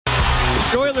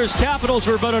Oilers Capitals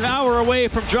were about an hour away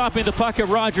from dropping the puck at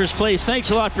Rogers Place.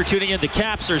 Thanks a lot for tuning in. The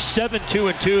Caps are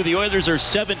 7-2-2. The Oilers are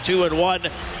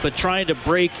 7-2-1, but trying to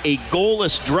break a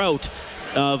goalless drought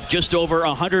of just over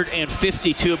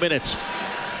 152 minutes.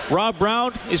 Rob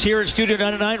Brown is here in Studio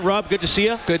 99. Rob, good to see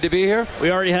you. Good to be here.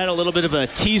 We already had a little bit of a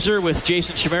teaser with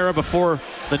Jason Chimera before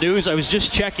the news. I was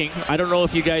just checking. I don't know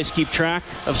if you guys keep track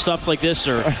of stuff like this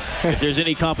or if there's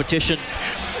any competition.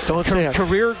 Don't say it.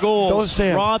 Career goals. Don't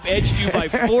say it. Rob edged you by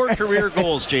 4 career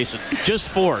goals, Jason. Just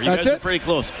 4. You That's guys are it? pretty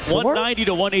close. 4? 190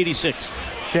 to 186.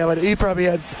 Yeah, but he probably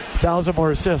had 1,000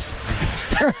 more assists.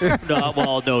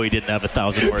 No, he didn't have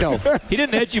 1,000 more assists. He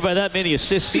didn't edge you by that many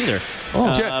assists either.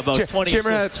 About 20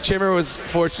 assists. Chimmer was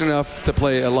fortunate enough to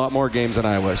play a lot more games than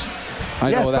I was.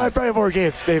 I know that. Probably more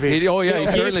games, maybe. He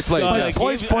certainly played.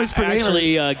 Points per game.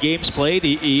 Actually, games played,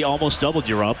 he almost doubled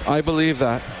you, Rob. I believe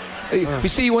that. You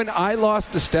see, when I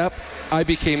lost a step, I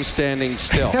became standing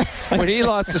still. When he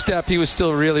lost a step, he was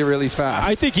still really, really fast.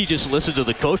 I think he just listened to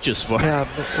the coaches more. Yeah.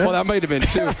 Well, that might have been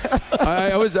too.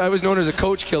 I was known as a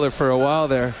coach killer for a while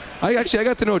there. I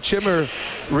got to know Chimmer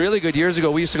really good years ago.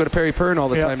 We used to go to Perry Pern all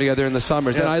the time together in the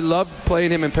summers, and I loved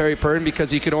playing him in Perry Pern because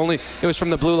he could only. It was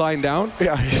from the blue line down.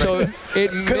 Yeah. So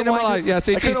it minimalized. Yes,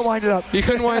 I couldn't wind it up. You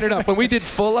couldn't wind it up. When we did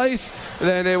full ice,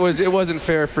 then it wasn't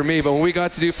fair for me. But when we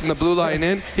got to do from the blue line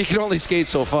in, he could only skate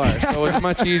so far. So it was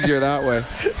much easier that way.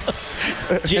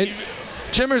 And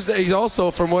Chimmer's, he's also,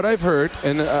 from what I've heard,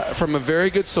 and from a very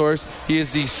good source, he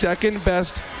is the second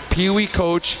best Pee Wee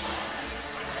coach.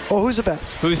 Oh, who's the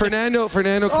best? Fernando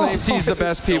claims he's the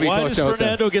best Pee Wee Why coach does out there.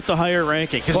 Fernando get the higher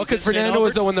ranking? Well, because Fernando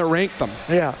was the one that ranked them.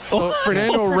 Yeah. So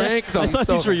Fernando ranked them. I thought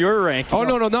these were your rankings. Oh,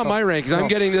 no, not my rankings. I'm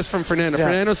getting this from Fernando. Yeah.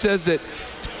 Fernando says that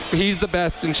he's the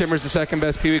best and Chimmer's the second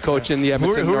best Pee Wee coach in the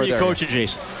Edmonton Who are North you area. coaching,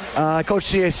 Jason?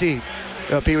 Coach CAC,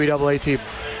 Pee Wee AA team.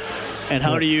 And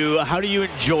how do you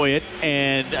enjoy it?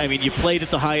 And I mean, you played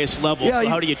at the highest level. Yeah, so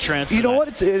how do you transfer? You know that? what?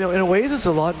 It's in a ways it's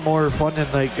a lot more fun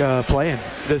than playing.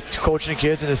 Just coaching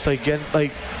kids and it's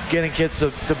getting kids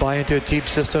to buy into a team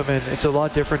system, and it's a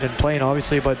lot different than playing,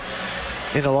 obviously. But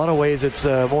in a lot of ways, it's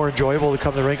more enjoyable to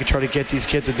come to the rink and try to get these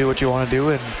kids to do what you want to do.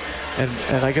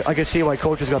 And I can see why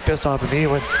coaches got pissed off at me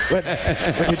when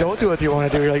you don't do what you want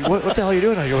to do. You're like, what the hell are you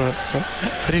doing? I go,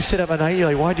 huh? And you sit up at night, you're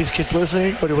like, why are these kids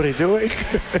listening? What are they doing?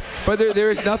 But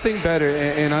there is nothing better,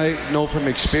 and I know from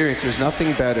experience, there's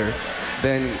nothing better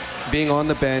than being on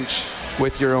the bench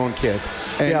with your own kid.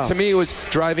 And to me, it was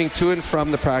driving to and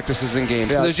from the practices and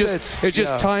games. Yeah, it's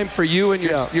just time for you and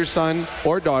your son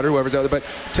or daughter, whoever's out there,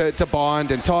 but to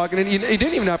bond and talk. And you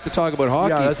didn't even have to talk about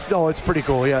hockey. Yeah, it's pretty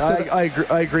cool. Yeah,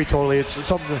 I agree totally. It's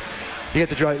something that you get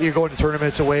to drive. You're going to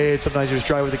tournaments away, and sometimes you just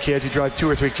drive with the kids. You drive 2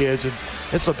 or 3 kids, and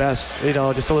it's the best.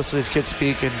 Just to listen to these kids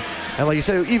speak, and like you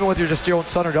said, even with your own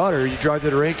son or daughter, you drive to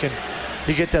the rink and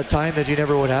you get that time that you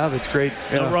never would have. It's great.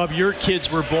 Now, Rob, your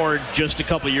kids were born just a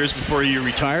couple of years before you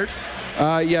retired.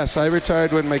 Yes, I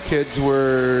retired when my kids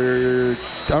were.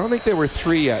 I don't think they were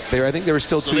 3 yet. I think they were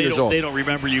still 2 years old. They don't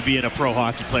remember you being a pro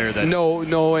hockey player then.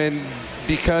 No, and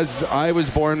because I was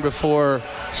born before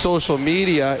social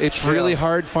media, it's really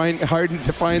hard to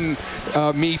find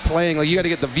me playing. Like, you got to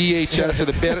get the VHS or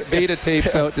the beta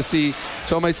tapes out to see.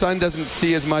 So my son doesn't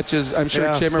see as much as I'm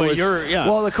sure Chimmer was.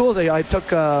 Well, the cool thing, I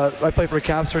played for the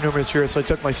Caps for numerous years, so I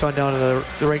took my son down to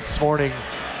the rink this morning.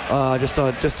 Just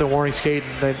a warning skate,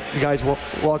 and then the guys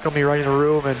welcomed me right in the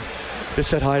room and just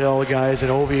said hi to all the guys,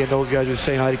 and Ovi and those guys were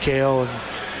saying hi to Kale, and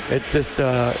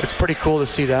it's pretty cool to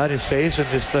see that in his face, and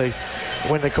just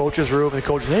when the coach's room and the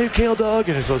coach says, "Hey, Kale, Doug,"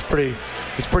 and so it's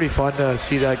pretty fun to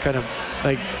see that kind of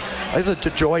it's a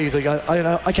joy. He's like,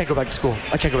 I can't go back to school.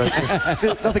 I can't go back.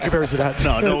 Nothing compares to that.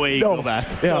 No way he'd go back.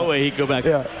 Yeah. No way he'd go back.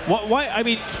 Yeah. Why? I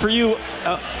mean, for you,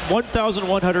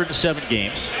 1,107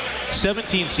 games,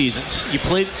 17 seasons. You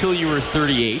played until you were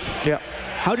 38. Yeah.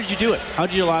 How did you do it? How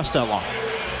did you last that long?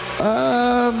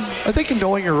 I think in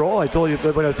knowing your role. I told you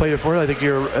when I played it for you, I think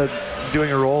you're doing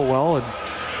your role well, and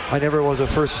I never was a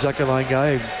first or second line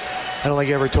guy. I don't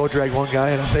think I ever toe dragged one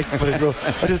guy, I don't think, but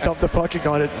I just dumped the puck and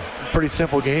got it. Pretty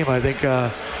simple game, I think,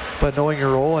 but knowing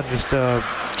your role and just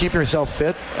keeping yourself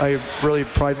fit. I really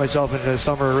pride myself in the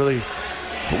summer really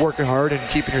working hard and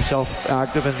keeping yourself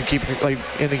active and keeping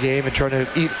in the game and trying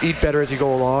to eat better as you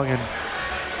go along, and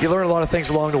you learn a lot of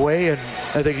things along the way, and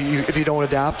I think if you don't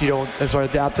adapt, you don't. And so I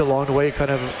adapted along the way,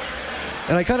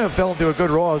 and I kind of fell into a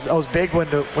good role. I was big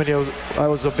I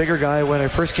was a bigger guy when I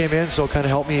first came in, so it kind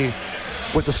of helped me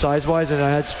with the size-wise, and I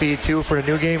had speed too for the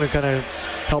new game, and kind of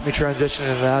helped me transition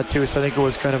into that too. So I think it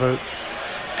was kind of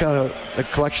a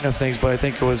collection of things, but I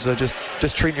think it was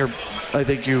just treating I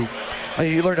think you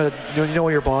learn to know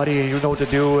your body and you know what to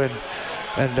do, and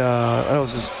And I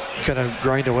was just kind of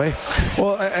grind away.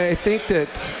 Well, I think that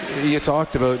you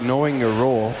talked about knowing your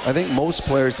role. I think most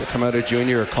players that come out of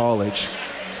junior or college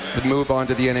that move on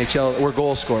to the NHL were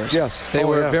goal scorers. Yes. They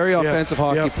were very offensive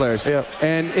hockey players. Yeah.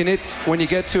 And it's when you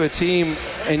get to a team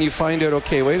and you find out,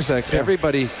 okay, wait a sec,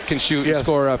 everybody can shoot and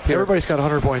score up here. Everybody's got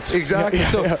 100 points. Exactly.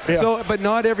 So, but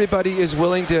not everybody is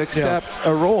willing to accept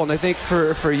a role. And I think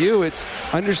for you, it's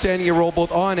understanding your role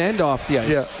both on and off the ice.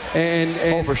 Yeah.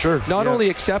 And for sure. Not only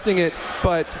accepting it,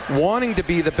 but wanting to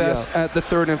be the best at the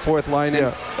third and fourth line.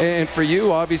 And for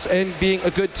you, obviously, and being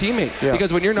a good teammate. Yeah.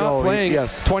 Because when you're not playing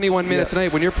 21 minutes a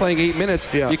night, when you're playing 8 minutes,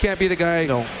 you can't be the guy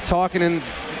talking and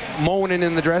moaning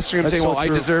in the dressing room saying, I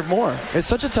deserve more. It's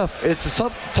such a tough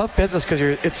business because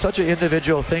it's such an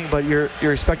individual thing, but you're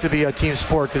expected to be a team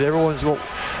sport because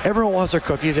everyone wants their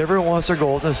cookies, everyone wants their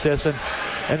goals and assists,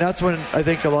 and that's when I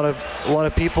think a lot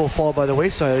of people fall by the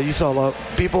wayside. You saw a lot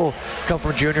of people come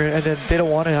from junior and then they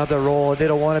don't want to have that role and they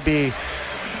don't want to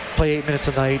play 8 minutes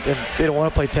a night and they don't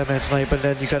want to play 10 minutes a night, but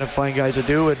then you kind of find guys that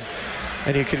do, and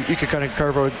you could kind of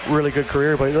carve a really good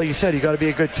career. But like you said, you got to be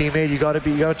a good teammate. You got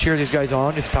to cheer these guys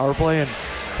on. It's power play, and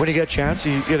when you get a chance,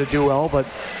 you got to do well. But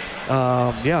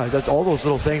that's all those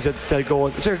little things that go.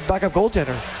 It's their backup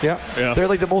goaltender. Yeah. They're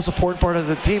like the most important part of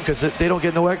the team because they don't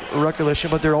get no recognition,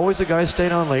 but they're always the guys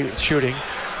staying on late shooting.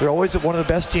 They're always one of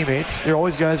the best teammates. They're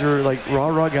always guys who are like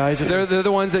raw guys. They're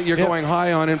the ones that you're going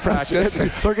high on in practice.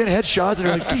 They're getting headshots and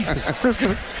they're like, Jesus Christ.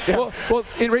 Well,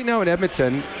 right now in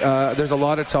Edmonton, there's a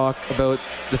lot of talk about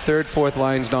the third, fourth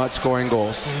lines not scoring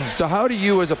goals. So how do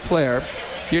you as a player,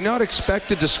 you're not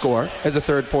expected to score as a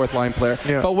third, fourth line player,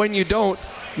 but when you don't,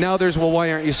 now there's,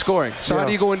 why aren't you scoring? So how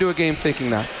do you go into a game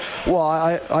thinking that? Well,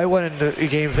 I went into a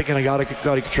game thinking I got to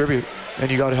contribute. And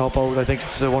you got to help out. I think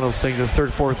it's one of those things. The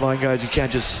third, fourth line guys, you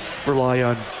can't just rely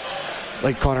on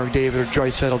like Connor McDavid or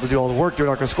Draisaitl to do all the work. They're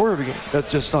not going to score every game. That's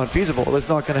just not feasible. That's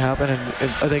not going to happen. And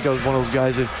I think I was one of those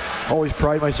guys that always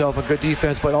pride myself on good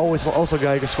defense, but always also a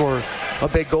guy who can score a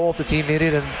big goal if the team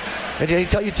needed. And you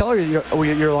tell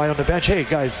your line on the bench, hey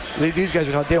guys, these guys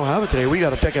they don't have it today. We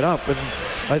got to pick it up. And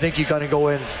I think you got to go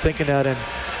in thinking that. And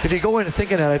if you go in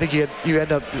thinking that, I think you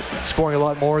end up scoring a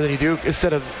lot more than you do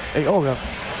instead of saying,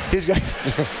 these guys,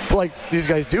 like these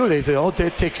guys do. They say, "Oh,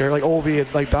 take care." Like Ovi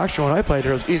and like Backstrom when I played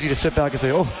there, it was easy to sit back and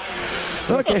say, "Oh,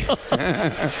 okay."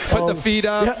 Put the feet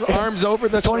up, arms over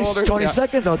the shoulders. 20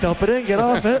 seconds, I'll dump it in, get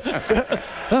off it.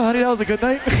 Oh, honey, that was a good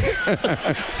night.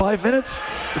 5 minutes,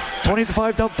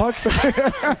 20-5 dump pucks.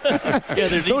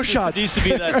 There no shots. There needs to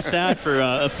be that stat for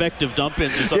effective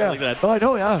dump-ins or something like that. Oh, I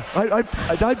know, yeah.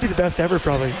 I'd be the best ever,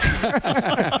 probably.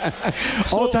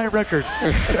 All-time record.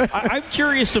 I'm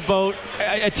curious about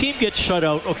a team gets shut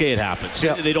out. Okay, it happens.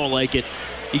 Yeah. They don't like it.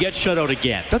 You get shut out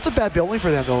again. That's a bad building for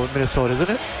them, though, in Minnesota, isn't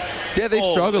it? Yeah, they've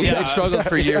struggled. Yeah. They've struggled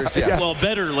for years. Yeah. Well,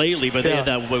 better lately, but they had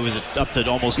that, what was it, up to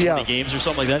almost 20 games or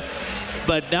something like that.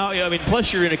 But now, I mean,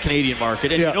 plus you're in a Canadian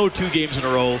market, and 2 games in a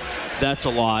row, that's a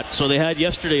lot. So they had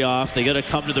yesterday off. They got to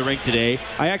come to the rink today.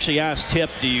 I actually asked Tip,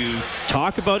 do you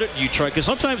talk about it? Do you try? Because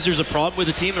sometimes there's a problem with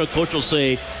a team, and a coach will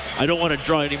say, I don't want to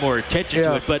draw any more attention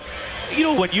to it. But,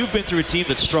 when you've been through a team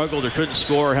that struggled or couldn't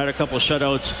score or had a couple of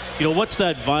shutouts, what's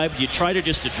that vibe? Do you try to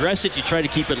just address it? Do you try to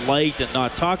keep it light and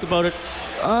not talk about it?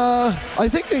 I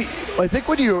think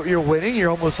when you're winning, you're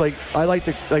almost like I like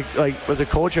to like as a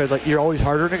coach, you're always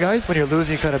harder on the guys. When you're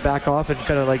losing, you kind of back off and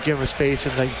kind of like give them space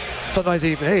and like sometimes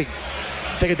even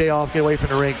take a day off, get away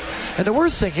from the rink. And the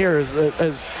worst thing here is,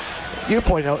 as you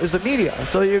point out, is the media.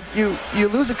 So you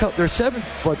lose a couple. They're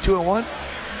 2-1.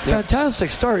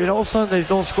 Fantastic start. All of a sudden they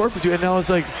don't score for 2, and now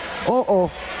it's like,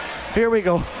 here we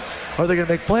go. Are they going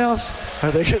to make playoffs?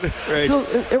 Are they going to? Right.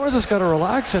 Everyone's just got to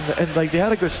relax and like they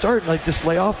had a good start and like just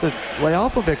lay off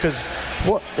a bit because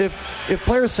what if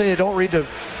players say they don't read the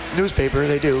newspaper,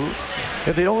 they do.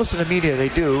 If they don't listen to media, they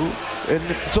do. And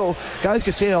so guys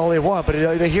can say all they want, but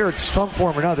they hear it some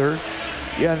form or another.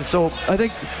 Yeah, and so I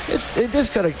think it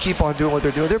just got to keep on doing what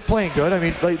they're doing. They're playing good. I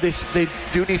mean, like they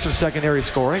do need some secondary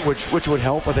scoring, which would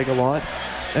help I think a lot.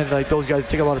 And like those guys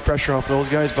take a lot of pressure off those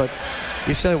guys, but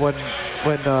you said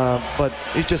but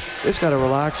it's got to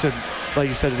relax and like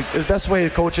you said, the best way to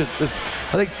coach is I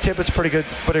think Tippett's pretty good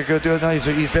doing that.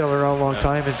 He's been around a long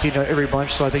time and seen every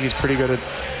bunch, so I think he's pretty good at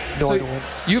knowing when.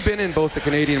 You've been in both the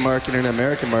Canadian market and the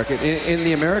American market. In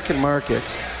the American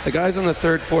market, the guys on the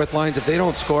third, fourth lines, if they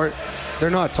don't score, they're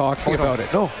not talking about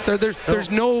it. No. There's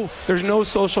no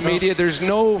social media. There's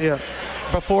no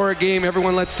before a game,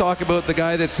 everyone let's talk about the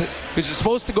guy who's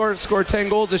supposed to score 10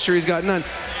 goals this year. He's got none.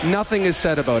 Nothing is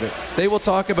said about it. They will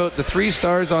talk about the 3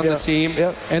 stars on the team,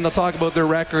 and they'll talk about their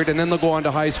record, and then they'll go on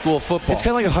to high school football. It's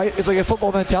kind of like it's like a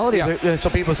football mentality. Yeah.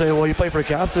 Some people say, well, you play for the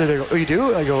Caps. They go, oh, you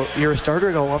do? I go, you're a starter?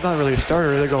 I go, well, I'm not really a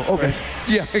starter. They go, okay.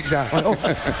 Yeah, exactly.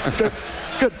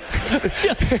 Good.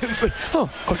 It's like, oh,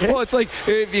 okay. Well, it's like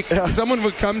if someone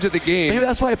would come to the game. Maybe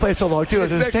that's why I played so long too.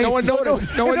 No one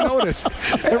noticed. No one noticed.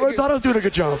 Everyone thought I was doing a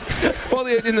good job. Well,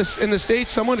 in the States,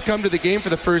 someone would come to the game for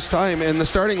the first time, and the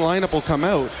starting lineup will come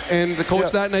out, and the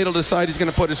coach that night will decide he's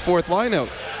going to put his 4th line out.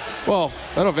 Well,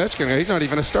 that Ovechkin, he's not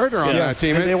even a starter on that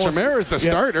team. Chimera is the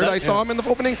starter. I saw him in the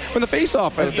opening when the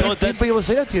face-off. People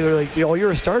say that to you. They're like, oh,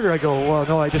 you're a starter. I go, well,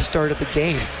 no, I just started the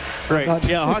game. Right.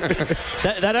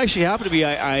 That actually happened to me.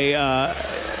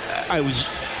 I was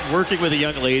working with a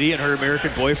young lady, and her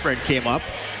American boyfriend came up,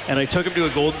 and I took him to a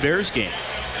Golden Bears game.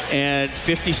 And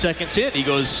 50 seconds in, he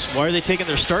goes, why are they taking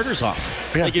their starters off?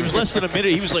 Yeah. Like, it was less than a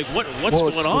minute. He was like, what's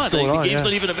going on? What's going on? The game's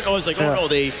not even a minute. I was like, oh,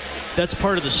 no, that's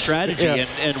part of the strategy.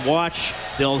 And watch,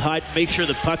 they'll make sure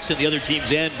the puck's in the other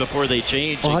team's end before they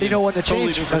change. Well, how do you know when to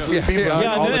change? And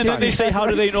then they say, how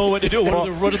do they know when to do it?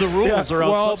 What are the rules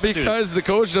around substituting? Because the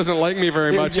coach doesn't like me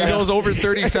very much. He knows over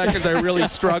 30 seconds I really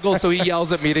struggle, so he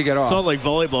yells at me to get off. It's not like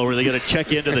volleyball where they got to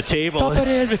check into the table. Dump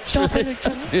it in.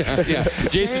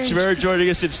 Jason Chimera joining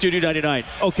us in Studio 99.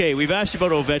 Okay, we've asked you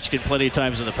about Ovechkin plenty of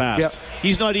times in the past. Yep.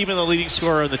 He's not even the leading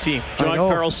scorer on the team. John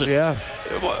Carlson. Yeah.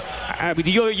 I mean,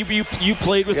 you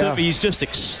played with him. He's just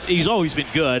he's always been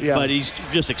good, but he's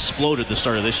just exploded the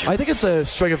start of this year. I think it's a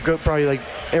string of good. Probably like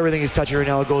everything he's touching right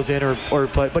now goes in or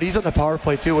play. But he's on the power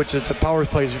play too, which is the power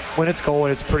plays when it's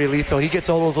going, it's pretty lethal. He gets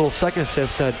all those little second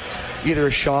assists that either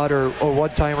a shot or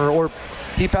one timer or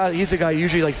he's a guy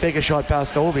usually like fake a shot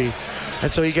past Ovi. And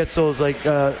so he gets those like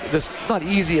this not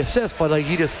easy assist, but like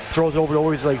he just throws it over to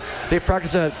Ovi. Like they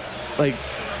practice that like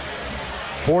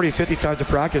 40, 50 times in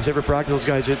practice. Every practice, those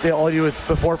guys, they all do is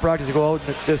before practice, they go out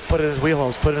and just put it in his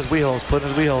wheelhouse,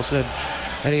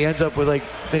 and he ends up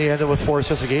with 4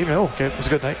 assists a game. Oh, okay, it was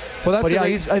a good night. Well,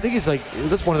 that's I think he's like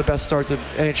that's one of the best starts in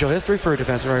NHL history for a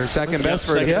defenseman. Right? Second best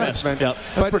for a defenseman. Yep.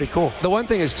 That's pretty cool. The one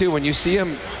thing is too, when you see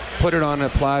him put it on a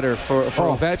platter for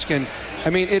Ovechkin, I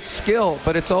mean, it's skill,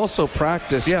 but it's also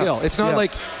practice skill. It's not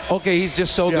like, okay, he's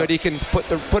just so good he can put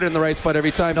it in the right spot every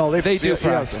time. No, they do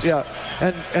practice. Yes,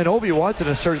 and Ovi wants it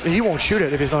in a certain. He won't shoot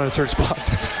it if he's not in a certain spot.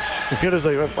 He'll just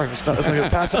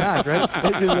like pass it back,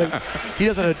 right? He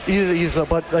doesn't.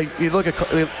 But like you look at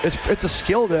it's a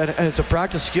skill and it's a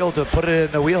practice skill to put it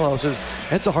in the wheelhouse.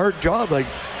 It's a hard job. Like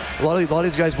a lot of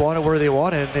these guys want it where they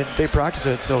want it, and they practice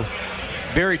it. So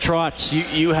Barry Trotz,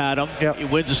 you had him. Yep. He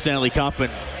wins the Stanley Cup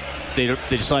and. They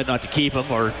decide not to keep him,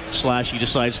 or / he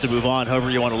decides to move on, however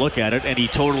you want to look at it. And he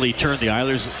totally turned the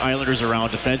Islanders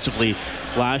around defensively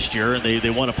last year, and they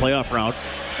won a playoff round.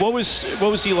 What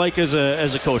was he like as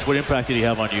a coach? What impact did he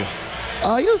have on you?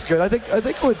 He was good. I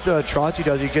think what Trotz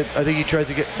does, he tries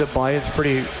to get the buy-ins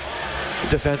pretty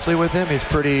defensively with him. He's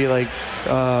pretty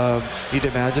he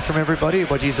demands it from everybody,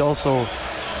 but he's also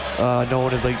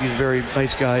known as he's a very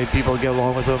nice guy. People get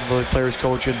along with him, the players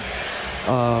coach, and.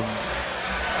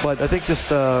 But I think just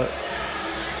the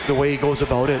way he goes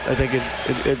about it, I think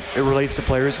it relates to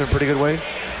players in a pretty good way.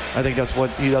 I think that's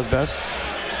what he does best.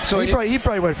 So he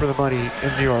probably went for the money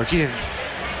in New York. He didn't.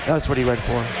 That's what he went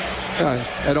for.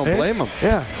 I don't blame him.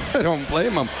 Yeah. I don't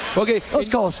blame him. Okay. Let's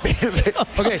call a spade.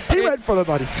 Okay. He went for the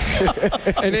money.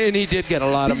 and he did get a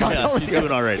lot of money. Yeah, he's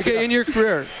doing all right. Okay, in your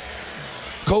career,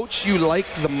 coach you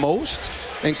liked the most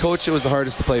and coach it was the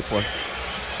hardest to play for?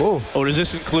 Oh, does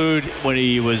this include when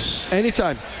he was...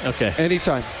 Anytime. Okay.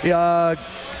 Anytime. Yeah,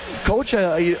 Coach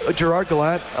Gerard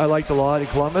Gallant, I liked a lot in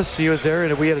Columbus. He was there,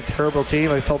 and we had a terrible team.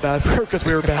 I felt bad for him because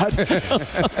we were bad.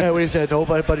 And when he said no,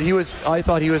 but I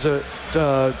thought he was a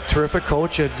terrific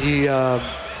coach, and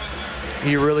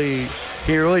he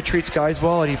really treats guys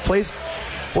well, and he plays.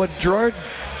 What Gerard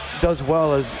does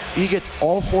well is he gets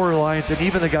all 4 lines, and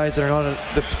even the guys that are not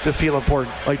to feel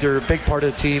important, like they're a big part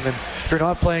of the team. And if you're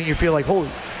not playing, you feel like, holy.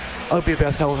 I'll be the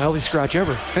best healthy scratch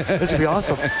ever. This would be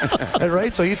awesome, and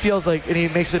right? So he feels like, and he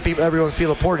makes everyone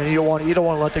feel important. And you don't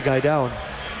want to let the guy down.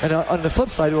 And on the flip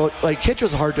side, Hitch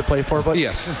was hard to play for, but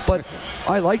but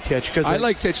I liked Hitch because I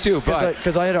liked Hitch too,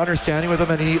 because I had an understanding with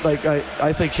him, and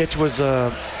I think Hitch was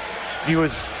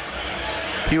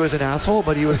he was an asshole,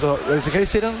 but he was is it okay to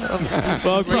say that?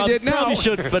 Well, we did now. Probably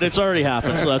should, but it's already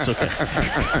happened, so that's okay.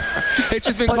 It's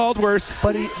just been called worse.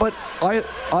 But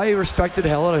I respected the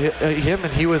hell out of him,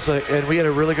 and he was and we had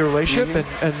a really good relationship,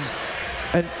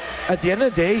 and at the end of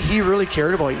the day, he really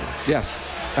cared about you. Yes.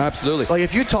 Absolutely. Like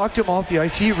if you talked to him off the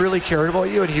ice, he really cared about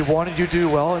you and he wanted you to do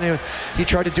well, and he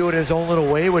tried to do it in his own little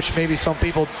way, which maybe some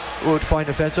people would find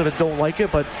offensive and don't like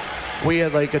it, but we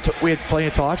had we had plenty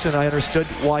of talks, and I understood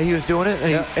why he was doing it,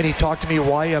 and he talked to me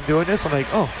why I'm doing this. I'm like,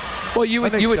 oh, well, you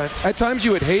would at times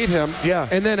you would hate him, yeah,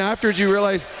 and then afterwards you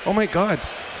realize, oh my God,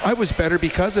 I was better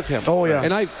because of him. Oh yeah,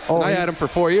 and I had him for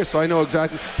 4 years, so I know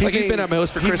exactly. He's been at my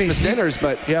house for Christmas dinners,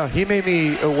 but yeah, he made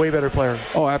me a way better player.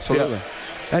 Oh, absolutely. Yeah.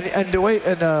 And the way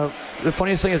the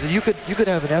funniest thing is that you could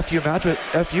have an FU match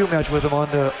with him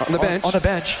on the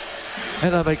bench,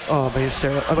 and I'm like, oh man,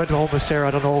 Sarah. I went home with Sarah.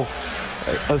 I don't know.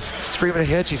 I was screaming a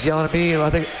hitch. He's yelling at me. I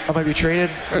think I might be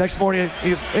traded. The next morning,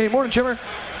 he's, hey, morning, Chimmer.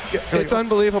 It's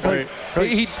unbelievable.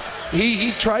 Right.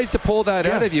 He tries to pull that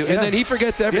out of you, and then he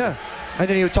forgets everything. Yeah. And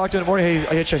then he would talk to him in the morning. Hey,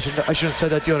 I hitched. I shouldn't have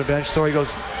said that to you on the bench. So he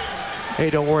goes, hey,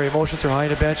 don't worry. Emotions are high on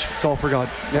the bench. It's all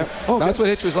forgotten. Yeah. Oh, that's what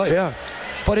Hitch was like. Yeah.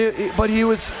 But he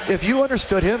was. If you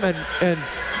understood him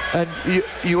and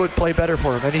you would play better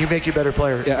for him, and he'd make you a better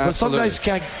player. Yeah, but some guys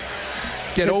can't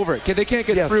get over it. They can't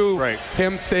get through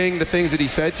him saying the things that he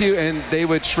said to you, and they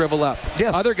would shrivel up.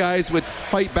 Yes. Other guys would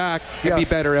fight back and be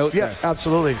better out there. Yeah,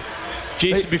 absolutely.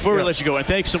 Jason, before we let you go, and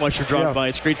thanks so much for dropping by.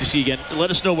 It's great to see you again. Let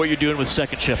us know what you're doing with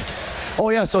Second Shift. Oh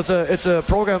yeah, so it's a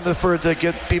program to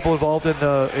get people involved in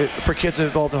for kids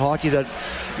involved in hockey that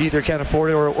either can't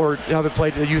afford it or haven't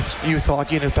played youth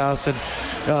hockey in the past. And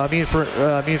me and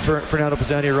Fernando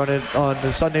Pizzani run it on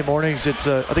the Sunday mornings. It's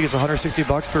I think it's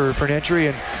 $160 for an entry,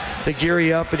 and they gear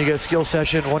you up and you get a skill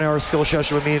session, 1 hour skill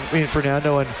session with me and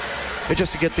Fernando, and it's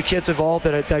just to get the kids involved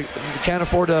that can't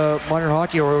afford minor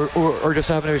hockey or just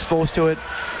having them exposed to it.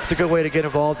 It's a good way to get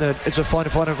involved, and it's a fun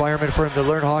environment for them to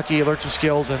learn hockey, learn some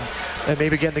skills, and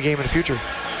maybe get in the game in the future.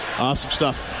 Awesome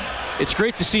stuff. It's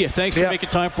great to see you. Thanks for making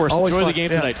time for us. Always Enjoy fun. the game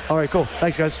tonight. All right, cool.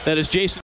 Thanks, guys. That is Jason.